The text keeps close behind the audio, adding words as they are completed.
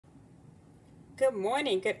Good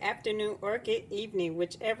morning, good afternoon, or good evening,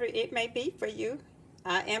 whichever it may be for you.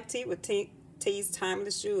 I am T with T's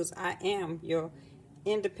Timeless Jewels. I am your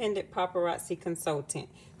independent paparazzi consultant.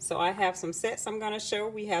 So I have some sets I'm going to show.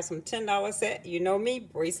 We have some $10 set. You know me,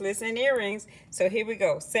 bracelets and earrings. So here we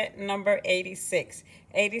go. Set number 86.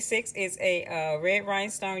 86 is a red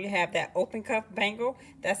rhinestone. You have that open cuff bangle.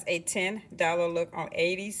 That's a $10 look on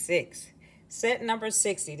 86. Set number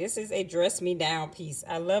 60. This is a dress me down piece.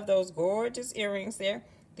 I love those gorgeous earrings there.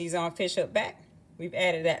 These are on fish hook back. We've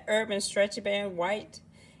added that urban stretchy band white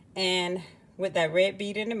and with that red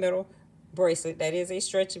bead in the middle bracelet. That is a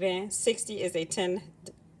stretchy band. 60 is a $10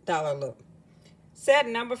 look. Set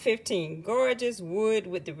number 15. Gorgeous wood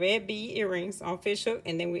with the red bead earrings on fish hook,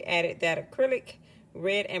 and then we added that acrylic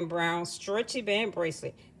red and brown stretchy band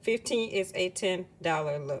bracelet. 15 is a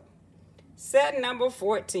 $10 look. Set number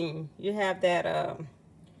 14, you have that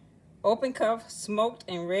open cuff smoked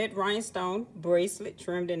and red rhinestone bracelet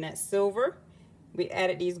trimmed in that silver. We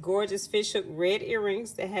added these gorgeous fishhook red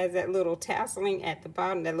earrings that has that little tasseling at the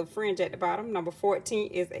bottom, that little fringe at the bottom. Number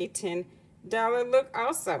 14 is a $10 look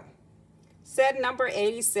also. Set number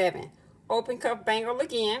 87, open cuff bangle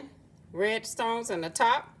again, red stones on the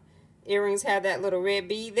top. Earrings have that little red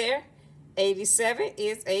bead there. 87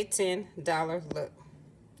 is a $10 look.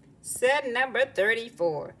 Set number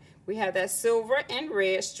 34. We have that silver and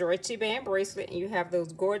red stretchy band bracelet, and you have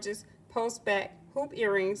those gorgeous post back hoop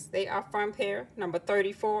earrings. They are front pair. Number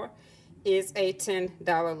 34 is a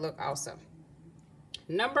 $10 look also.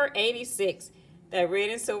 Number 86, that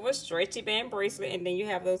red and silver stretchy band bracelet, and then you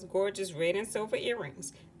have those gorgeous red and silver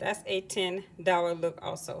earrings. That's a $10 look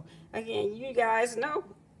also. Again, you guys know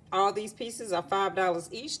all these pieces are $5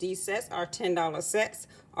 each. These sets are $10 sets.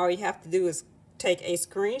 All you have to do is take a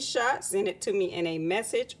screenshot, send it to me in a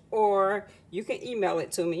message, or you can email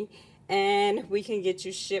it to me and we can get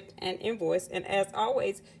you shipped and invoiced. And as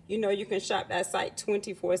always, you know you can shop that site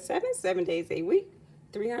 24/7, 7 days a week,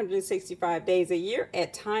 365 days a year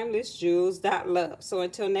at timelessjewels.love. So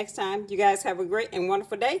until next time, you guys have a great and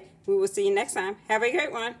wonderful day. We will see you next time. Have a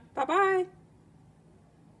great one. Bye-bye.